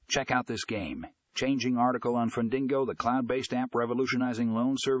Check out this game-changing article on Fundingo, the cloud-based app revolutionizing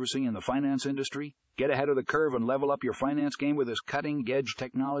loan servicing in the finance industry. Get ahead of the curve and level up your finance game with this cutting-edge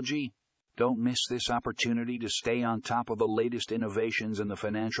technology. Don't miss this opportunity to stay on top of the latest innovations in the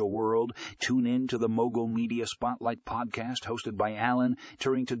financial world. Tune in to the Mogul Media Spotlight podcast hosted by Alan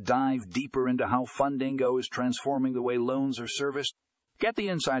Turing to dive deeper into how Fundingo is transforming the way loans are serviced. Get the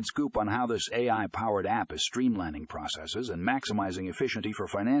inside scoop on how this AI-powered app is streamlining processes and maximizing efficiency for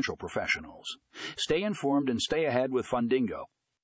financial professionals. Stay informed and stay ahead with Fundingo.